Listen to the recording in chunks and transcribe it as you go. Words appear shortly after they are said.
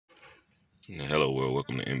Hello world,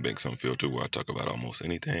 welcome to Inbanks Unfiltered, where I talk about almost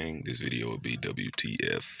anything. This video will be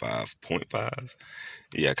WTF 5.5.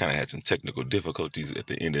 Yeah, I kind of had some technical difficulties at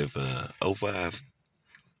the end of 05.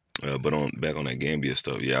 But back on that Gambia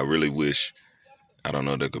stuff, yeah, I really wish, I don't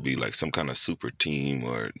know, there could be like some kind of super team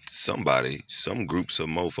or somebody, some groups of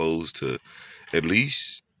mofos to at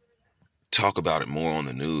least talk about it more on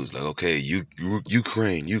the news. Like, okay,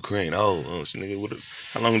 Ukraine. Oh, so nigga,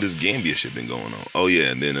 how long this Gambia shit been going on? Oh yeah,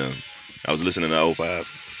 and then I was listening to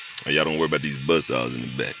 '05. Y'all don't worry about these buzzsaws in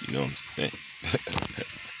the back. You know what I'm saying?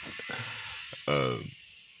 uh,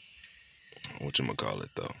 whatchamacallit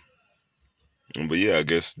though. But yeah, I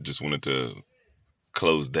guess just wanted to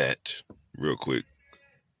close that real quick.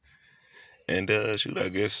 And shoot, I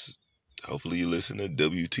guess hopefully you listen to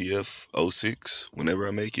WTF 06 whenever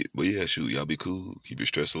I make it. But yeah, shoot, y'all be cool. Keep your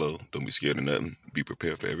stress low. Don't be scared of nothing. Be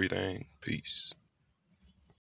prepared for everything. Peace.